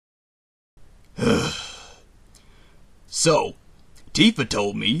So, Tifa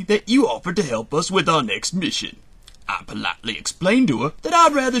told me that you offered to help us with our next mission. I politely explained to her that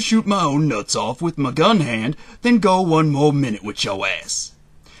I'd rather shoot my own nuts off with my gun hand than go one more minute with your ass.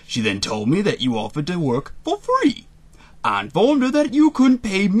 She then told me that you offered to work for free. I informed her that you couldn't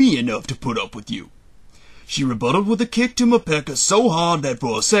pay me enough to put up with you. She rebutted with a kick to my pecker so hard that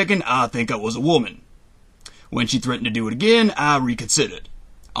for a second I think I was a woman. When she threatened to do it again, I reconsidered.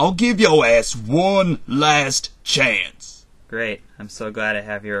 I'll give your ass one last chance. Great. I'm so glad I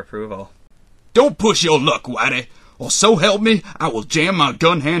have your approval. Don't push your luck, Whitey, or so help me, I will jam my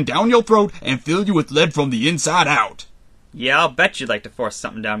gun hand down your throat and fill you with lead from the inside out. Yeah, I'll bet you'd like to force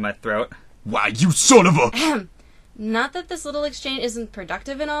something down my throat. Why, you son of a... Not that this little exchange isn't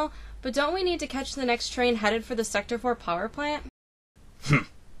productive and all, but don't we need to catch the next train headed for the Sector 4 power plant?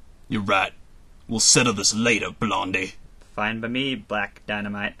 You're right. We'll settle this later, Blondie. Fine by me, Black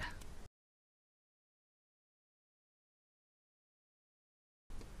Dynamite.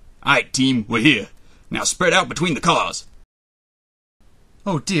 Alright, team, we're here. Now spread out between the cars.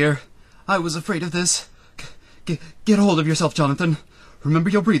 Oh dear, I was afraid of this. Get hold of yourself, Jonathan. Remember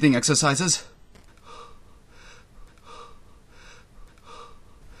your breathing exercises.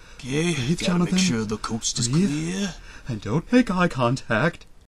 Okay, breathe, gotta Jonathan. make sure the coast is Breathe. clear. And don't make eye contact.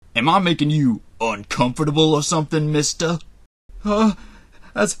 Am I making you uncomfortable or something, mister?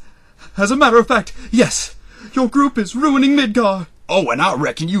 As a matter of fact, yes. Your group is ruining Midgar. Oh, and I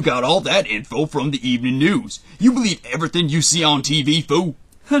reckon you got all that info from the evening news. You believe everything you see on TV, fool?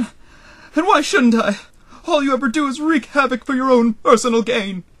 And why shouldn't I? All you ever do is wreak havoc for your own personal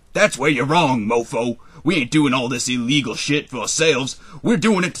gain. That's where you're wrong, mofo. We ain't doing all this illegal shit for ourselves. We're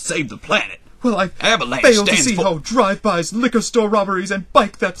doing it to save the planet. Well, I Avalanche fail to stands see for... how drive-bys, liquor store robberies, and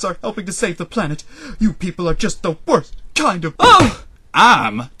bike thefts are helping to save the planet. You people are just the worst kind of... Oh!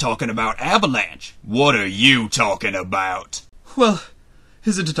 I'm talking about Avalanche. What are you talking about? Well,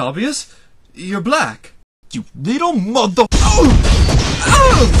 isn't it obvious? You're black. You little mother...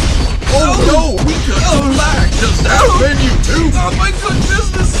 Oh no, we could be black. Does that offend you too? Oh my goodness,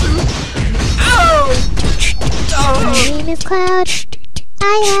 this suit! Ow! My name is Cloud.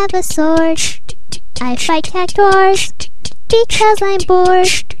 I have a sword. I fight cactuars because I'm bored.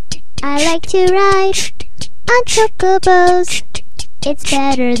 I like to ride on chocobos. It's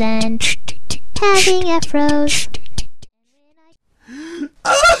better than having afros.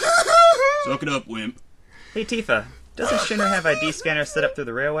 Suck it up, wimp. Hey, Tifa. Doesn't Shinra have ID scanners set up through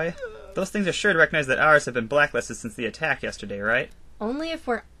the railway? Those things are sure to recognize that ours have been blacklisted since the attack yesterday, right? Only if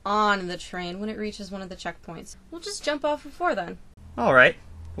we're on the train when it reaches one of the checkpoints. We'll just jump off before then. Alright.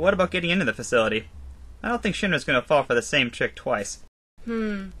 But what about getting into the facility? I don't think Shinra's gonna fall for the same trick twice.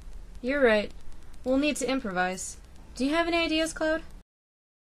 You're right. We'll need to improvise. Do you have any ideas, Cloud?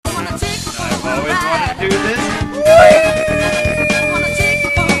 I've always wanted to do this.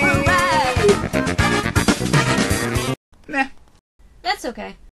 Meh. That's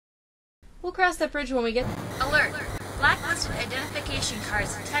okay. We'll cross that bridge when we get... Alert! Blacklisted identification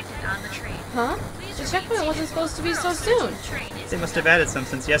cards detected on the train. Huh? The checkpoint wasn't supposed to be so soon. They must have added some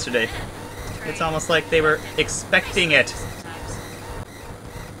since yesterday. It's almost like they were expecting it.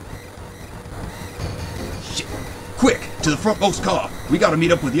 Shit. Quick, to the frontmost car. We gotta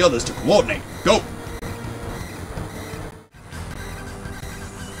meet up with the others to coordinate. Go!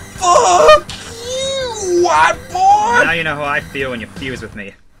 Fuck you, white boy! Now you know how I feel when you fuse with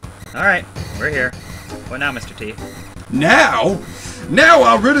me. Alright, we're here. What now, Mr. T? Now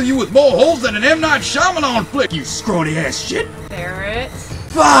I'll riddle you with more holes than an M. Night Shyamalan flick, you scrawny ass shit! Barrett.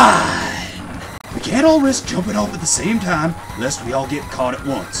 Fine! We can't all risk jumping off at the same time, lest we all get caught at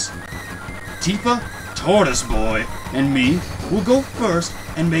once. Tifa, Tortoise Boy, and me will go first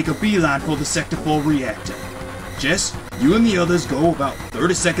and make a beeline for the Sector 4 reactor. Jess, you and the others go about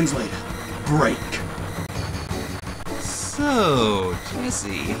 30 seconds later. Break. So,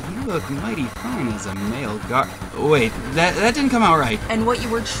 Jesse, you look mighty fine as a male guard. Wait, that didn't come out right. And what you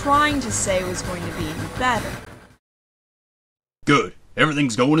were trying to say was going to be better. Good.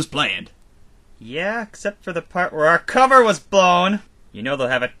 Everything's going as planned. Yeah, except for the part where our cover was blown. You know they'll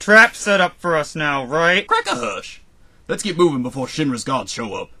have a trap set up for us now, right? Crack a hush. Let's get moving before Shinra's gods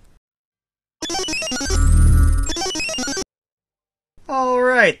show up.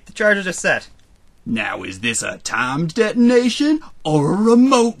 Alright, the charges are set. Now, is this a timed detonation or a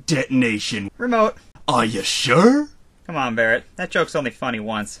remote detonation? Remote. Are you sure? Come on, Barrett. That joke's only funny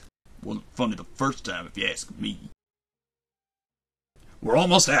once. Wasn't funny the first time, if you ask me. We're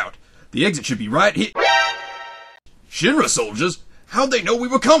almost out. The exit should be right here. Shinra soldiers? How'd they know we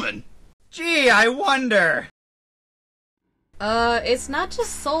were coming? Gee, I wonder. It's not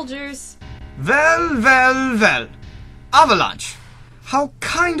just soldiers. Well. Avalanche, how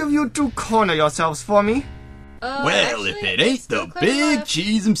kind of you to corner yourselves for me. Well, if it ain't the big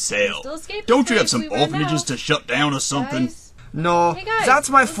cheese himself. Don't you have some orphanages to shut down or something? No, Hey guys, that's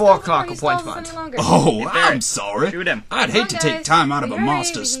my let's 4 go before o'clock he stalls us appointment. any longer. Oh, Hey, I'm Barrett, sorry. shoot him. I'd hate to take time out of a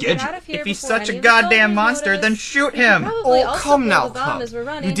monster's schedule. If he's such a goddamn monster, then shoot him! Oh, come now, Cub.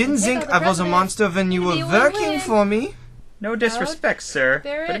 You didn't think I was a monster when you were working for me? No disrespect, sir,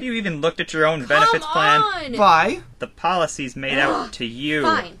 Barrett? but have you even looked at your own benefits plan? Why? The policy's made out to you.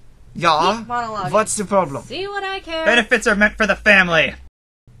 Fine. Yeah? Keep monologuing. What's the problem? See what I care. Benefits are meant for the family.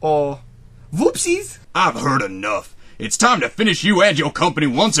 Oh, whoopsies! I've heard enough. It's time to finish you and your company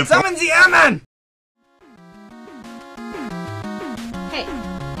once and for all. Summon the Airman! Hey,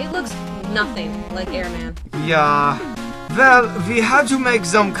 it looks nothing like Airman. Yeah. Well, we had to make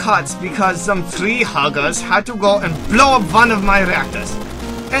some cuts because some tree huggers had to go and blow up one of my reactors.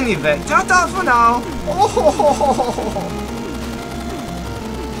 Anyway, ta-ta for now. Oh, ho, ho, ho, ho, ho.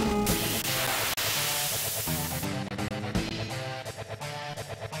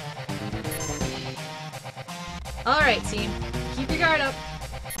 Alright, team. Keep your guard up.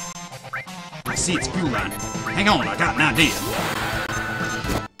 I see its fuel line. Hang on, I got an idea.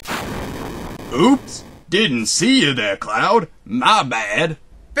 Oops. Didn't see you there, Cloud. My bad.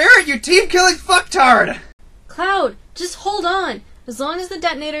 Barrett, you team-killing fucktard! Cloud, just hold on. As long as the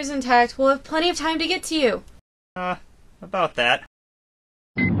detonator's intact, we'll have plenty of time to get to you. About that.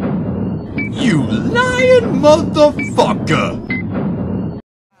 You lying motherfucker.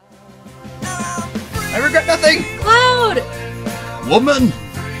 I regret nothing! Cloud! Woman,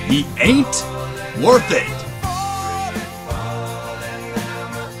 he ain't worth it.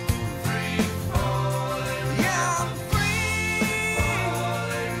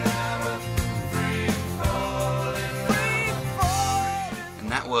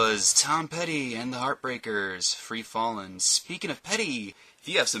 And that was Tom Petty and the Heartbreakers, Freefalling. Speaking of petty, if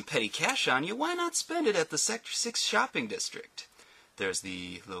you have some petty cash on you, why not spend it at the Sector 6 shopping district? There's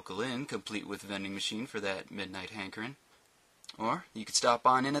the local inn, complete with vending machine for that midnight hankering. Or you could stop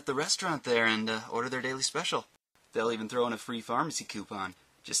on in at the restaurant there and order their daily special. They'll even throw in a free pharmacy coupon.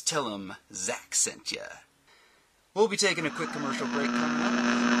 Just tell them Zach sent ya. We'll be taking a quick commercial break coming up.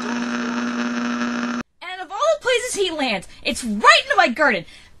 And of all the places he lands, it's right into my garden.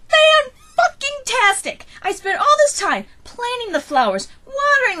 Fan-fucking-tastic! I spent all this time planting the flowers,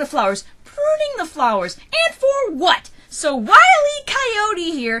 watering the flowers, pruning the flowers, and for what? So Wile E.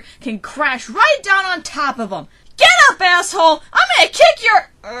 Coyote here can crash right down on top of them. Get up, asshole! I'm gonna kick your...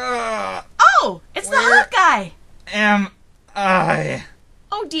 Oh, it's the hot guy! Am I?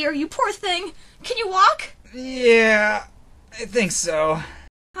 Oh dear, you poor thing. Can you walk? Yeah, I think so.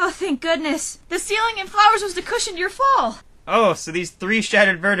 Oh, thank goodness. The ceiling and flowers was to cushion your fall. Oh, so these 3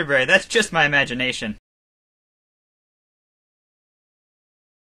 shattered vertebrae, that's just my imagination.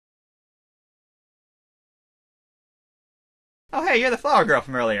 Oh hey, you're the flower girl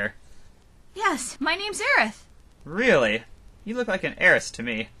from earlier. Yes, my name's Aerith. Really? You look like an heiress to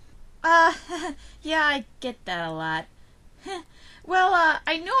me. Yeah, I get that a lot. Well,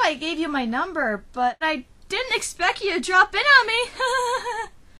 I know I gave you my number, but I didn't expect you to drop in on me.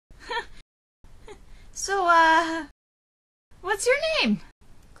 So, what's your name?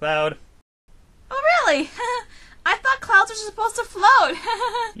 Cloud. Oh, really? I thought clouds were supposed to float.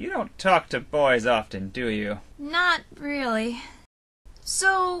 You don't talk to boys often, do you? Not really.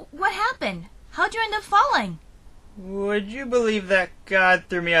 So, what happened? How'd you end up falling? Would you believe that God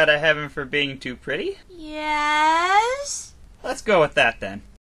threw me out of heaven for being too pretty? Yes? Let's go with that then.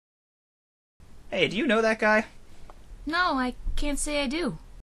 Hey, do you know that guy? No, I can't say I do.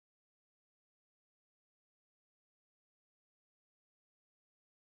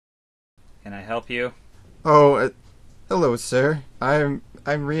 Can I help you? Oh, hello, sir. I'm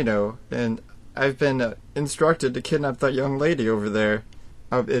Reno, and I've been instructed to kidnap that young lady over there.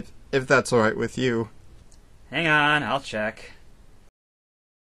 If that's all right with you. Hang on, I'll check.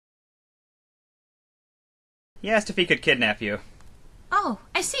 He asked if he could kidnap you. Oh,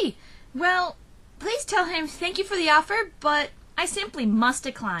 I see. Well, please tell him thank you for the offer, but I simply must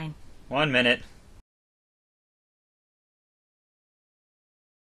decline. 1 minute.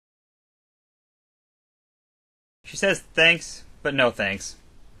 She says thanks, but no thanks.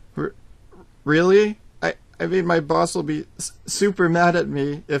 Really? I mean, my boss will be super mad at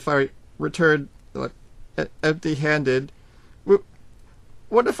me if I return empty-handed.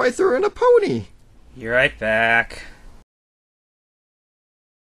 What if I threw in a pony? Be right back.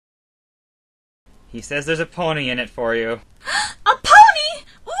 He says there's a pony in it for you. A pony?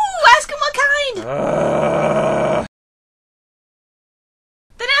 Ooh, ask him what kind! Ugh.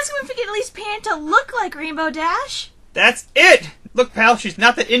 Then ask him if he could at least paint to look like Rainbow Dash. That's it! Look, pal, she's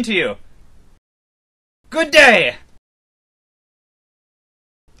not that into you. Good day!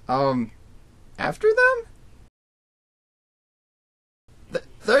 After them?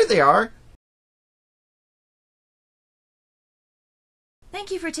 There they are.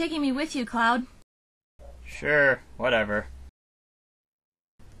 Thank you for taking me with you, Cloud. Sure, whatever.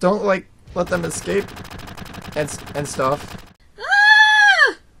 Don't, let them escape and stuff.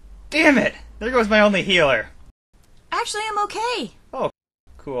 Ah! Damn it! There goes my only healer. Actually, I'm okay. Oh,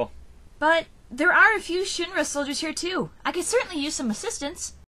 cool. But there are a few Shinra soldiers here, too. I could certainly use some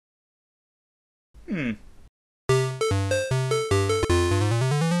assistance. What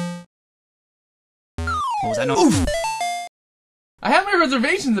was I Oof! I have my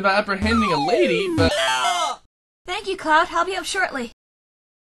reservations about apprehending a lady, but... Thank you, Cloud. I'll be up shortly.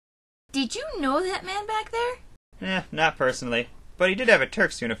 Did you know that man back there? Not personally. But he did have a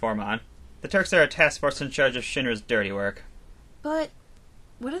Turk's uniform on. The Turks are a task force in charge of Shinra's dirty work. But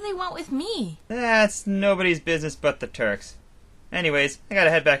what do they want with me? That's nobody's business but the Turks. Anyways, I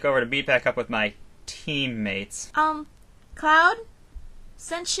gotta head back over to meet back up with my teammates. Cloud?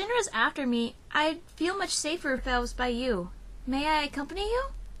 Since Shinra's after me, I'd feel much safer if I was by you. May I accompany you?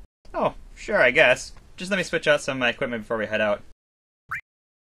 Oh, sure, I guess. Just let me switch out some of my equipment before we head out.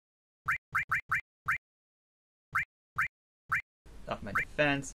 Off my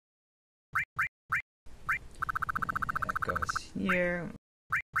defense. That goes here.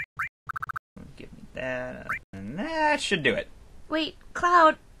 Give me that. And that should do it. Wait,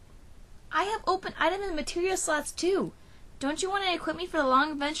 Cloud. I have open item and material slots too. Don't you want to equip me for the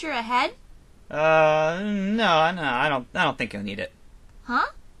long adventure ahead? No, I don't think you'll need it. Huh?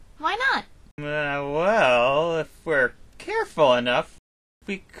 Why not? Well, if we're careful enough,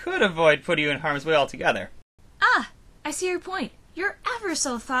 we could avoid putting you in harm's way altogether. Ah, I see your point. You're ever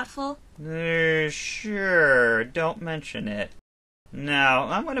so thoughtful. Sure, don't mention it. Now,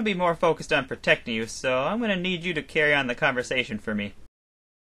 I'm going to be more focused on protecting you, so I'm going to need you to carry on the conversation for me.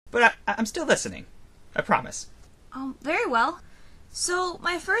 But I'm still listening. I promise. Very well. So,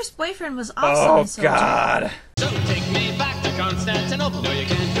 my first boyfriend was also a soldier. Oh, God. So take me back to Constantinople. No, you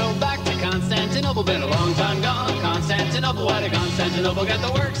can't go back to Constantinople. Been a long time gone. Constantinople, why did Constantinople get the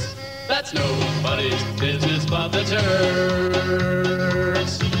works? That's nobody's business but the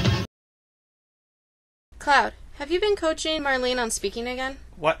Turks. Cloud, have you been coaching Marlene on speaking again?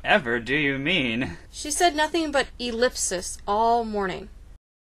 Whatever do you mean? She said nothing but ellipsis all morning.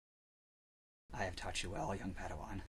 I have taught you well, young Padawan.